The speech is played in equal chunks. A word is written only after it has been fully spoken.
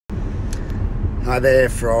Hi there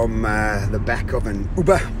from the back of an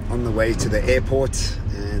Uber on the way to the airport,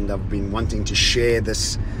 and I've been wanting to share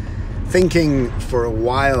this thinking for a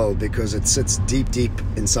while because it sits deep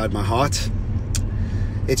inside my heart.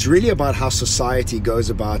 It's really about how society goes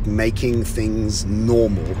about making things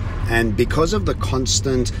normal, and because of the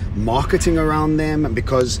constant marketing around them, and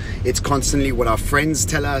because it's constantly what our friends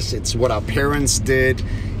tell us, it's what our parents did,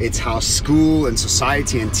 it's how school and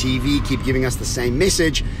society and TV keep giving us the same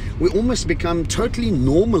message, we almost become totally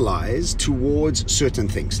normalized towards certain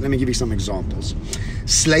things. Let me give you some examples.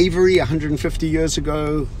 Slavery 150 years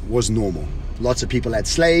ago was normal. Lots of people had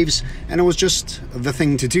slaves, and it was just the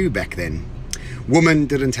thing to do back then. Women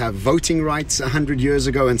didn't have voting rights 100 years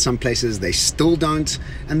ago. In some places they still don't,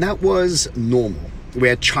 and that was normal. We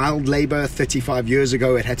had child labor 35 years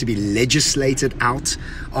ago. It had to be legislated out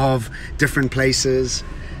of different places,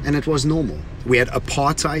 and it was normal. We had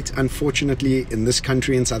apartheid, unfortunately, in this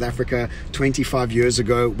country, in South Africa, 25 years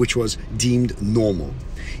ago, which was deemed normal.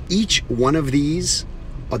 Each one of these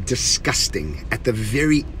are disgusting at the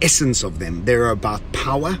very essence of them. They're about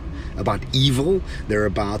power, about evil, they're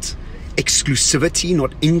about exclusivity,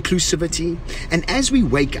 not inclusivity. And as we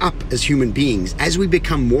wake up as human beings, as we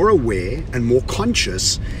become more aware and more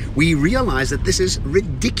conscious, we realize that this is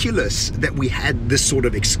ridiculous that we had this sort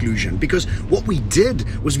of exclusion, because what we did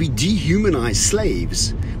was we dehumanized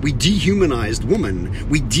slaves, we dehumanized women,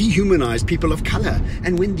 we dehumanized people of color.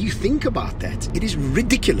 And when you think about that, it is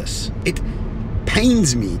ridiculous. It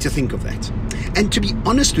pains me to think of that. And to be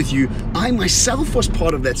honest with you, I myself was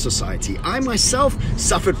part of that society. I myself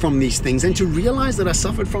suffered from these things, and to realize that I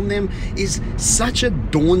suffered from them is such a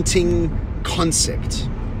daunting concept.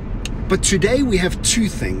 But today we have two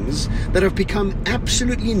things that have become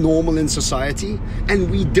absolutely normal in society, and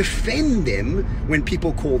we defend them when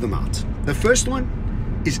people call them out. The first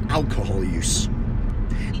one is alcohol use.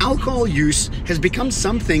 Alcohol use has become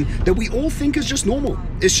something that we all think is just normal.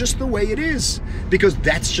 It's just the way it is, because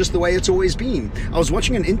that's just the way it's always been. I was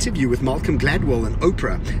watching an interview with Malcolm Gladwell and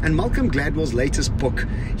Oprah, and Malcolm Gladwell's latest book,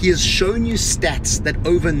 he has shown you stats that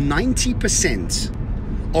over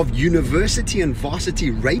 90% of university and varsity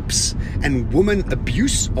rapes and woman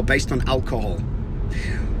abuse are based on alcohol.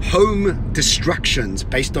 Home destructions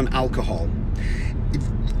based on alcohol.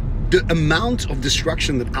 The amount of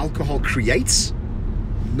destruction that alcohol creates,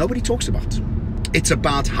 nobody talks about. It's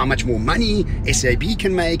about how much more money SAB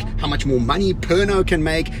can make, how much more money Pernod can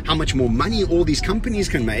make, how much more money all these companies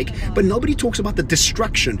can make, but nobody talks about the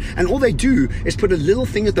destruction. And all they do is put a little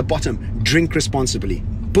thing at the bottom: drink responsibly.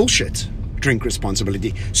 Bullshit. Drink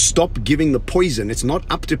responsibility. Stop giving the poison. It's not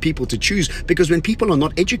up to people to choose, because when people are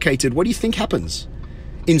not educated, what do you think happens?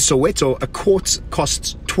 In Soweto, a quart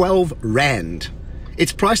costs 12 Rand.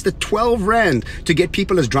 It's priced at 12 Rand to get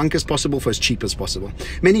people as drunk as possible for as cheap as possible.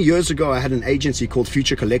 Many years ago, I had an agency called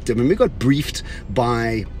Future Collective, and we got briefed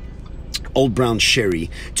by Old Brown Sherry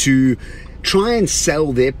to try and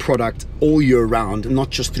sell their product all year round, not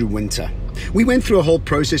just through winter. We went through a whole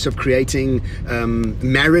process of creating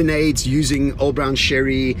marinades using Old Brown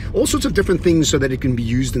Sherry, all sorts of different things so that it can be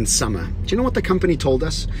used in summer. Do you know what the company told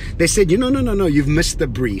us? They said, no, you've missed the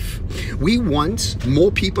brief. We want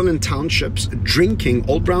more people in townships drinking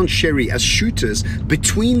Old Brown Sherry as shooters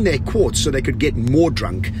between their quarts so they could get more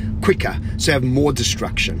drunk quicker, so have more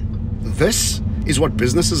destruction. This is what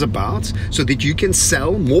business is about, so that you can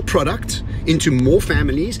sell more product into more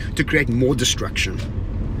families to create more destruction.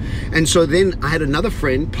 And so then I had another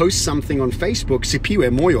friend post something on Facebook, Sipiwe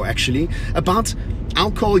Moyo actually, about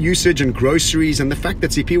alcohol usage and groceries, and the fact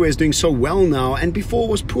that Sipiwe is doing so well now and before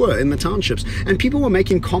was poor in the townships. And people were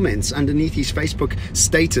making comments underneath his Facebook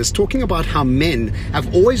status talking about how men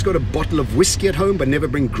have always got a bottle of whiskey at home but never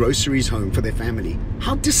bring groceries home for their family.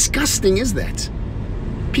 How disgusting is that?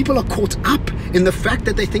 People are caught up in the fact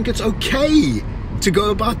that they think it's okay to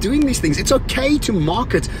go about doing these things. It's okay to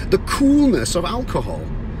market the coolness of alcohol.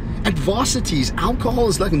 At varsities, alcohol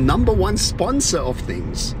is like #1 sponsor of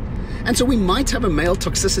things. And so we might have a male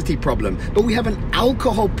toxicity problem, but we have an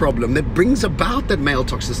alcohol problem that brings about that male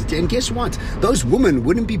toxicity. And guess what? Those women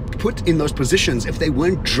wouldn't be put in those positions if they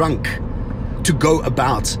weren't drunk to go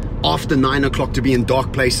about after 9 o'clock to be in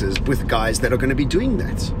dark places with guys that are going to be doing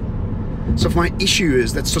that. So my issue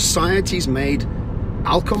is that society's made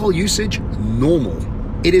alcohol usage normal.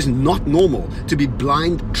 It is not normal to be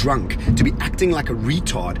blind drunk, to be acting like a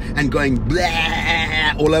retard and going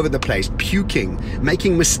blah all over the place, puking,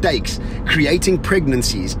 making mistakes, creating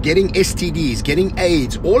pregnancies, getting STDs, getting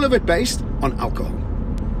AIDS, all of it based on alcohol.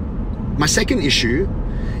 My second issue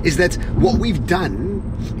is that what we've done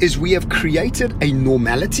is we have created a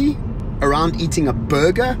normality around eating a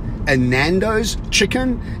burger, a Nando's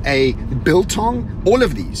chicken, a biltong, all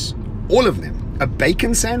of them, a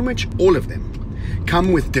bacon sandwich, all of them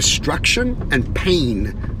come with destruction and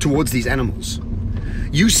pain towards these animals.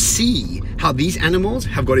 You see how these animals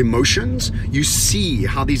have got emotions. You see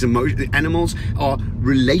how these animals are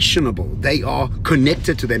relationable. They are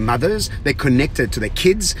connected to their mothers. They're connected to their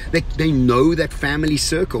kids. They know that family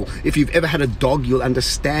circle. If you've ever had a dog, you'll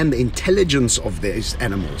understand the intelligence of these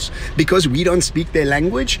animals. Because we don't speak their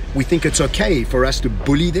language, we think it's okay for us to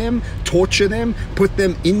bully them, torture them, put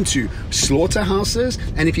them into slaughterhouses.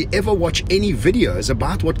 And if you ever watch any videos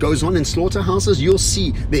about what goes on in slaughterhouses, you'll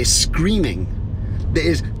see they're screaming. There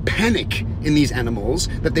is panic in these animals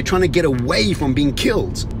that they're trying to get away from being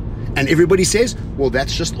killed. And everybody says, well,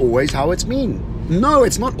 that's just always how it's been. No,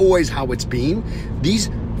 it's not always how it's been. These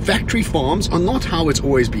factory farms are not how it's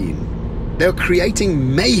always been. They're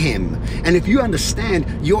creating mayhem. And if you understand,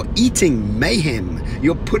 you're eating mayhem.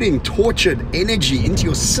 You're putting tortured energy into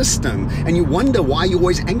your system, and you wonder why you're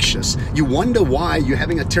always anxious. You wonder why you're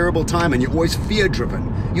having a terrible time and you're always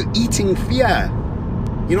fear-driven. You're eating fear.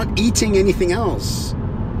 You're not eating anything else.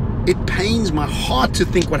 It pains my heart to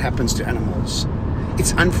think what happens to animals.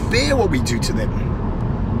 It's unfair what we do to them.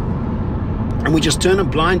 And we just turn a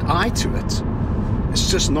blind eye to it. It's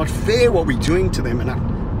just not fair what we're doing to them. And I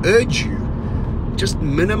urge you, just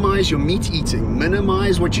minimize your meat eating.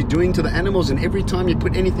 Minimize what you're doing to the animals. And every time you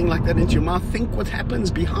put anything like that into your mouth, think what happens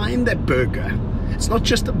behind that burger. It's not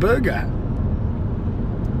just a burger.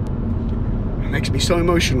 It makes me so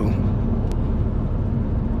emotional.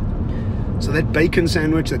 So that bacon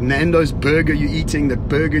sandwich, that Nando's burger you're eating,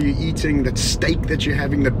 that steak that you're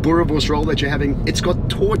having, that boerewors roll that you're having, it's got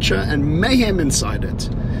torture and mayhem inside it.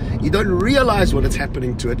 You don't realize what it's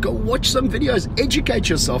happening to it. Go watch some videos, educate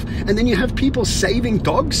yourself, and then you have people saving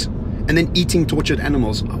dogs and then eating tortured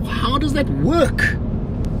animals. How does that work?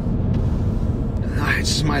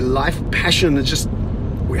 It's just my life passion. It's just,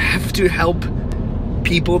 we have to help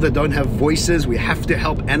people that don't have voices. We have to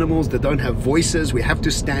help animals that don't have voices. We have to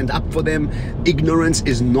stand up for them. Ignorance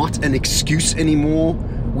is not an excuse anymore.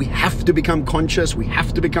 We have to become conscious. We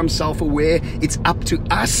have to become self-aware. It's up to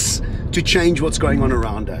us to change what's going on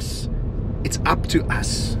around us. It's up to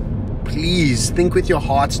us. Please think with your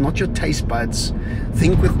hearts, not your taste buds.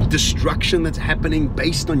 Think with destruction that's happening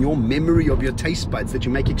based on your memory of your taste buds, that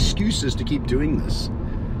you make excuses to keep doing this.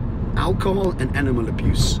 Alcohol and animal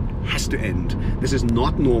abuse has to end. This is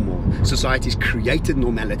not normal. Society's created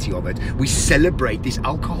normality of it. We celebrate these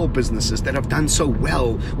alcohol businesses that have done so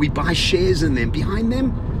well. We buy shares in them. Behind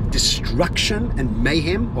them, destruction and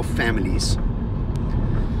mayhem of families.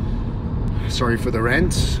 Sorry for the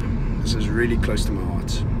rant. This is really close to my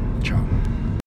heart. Ciao.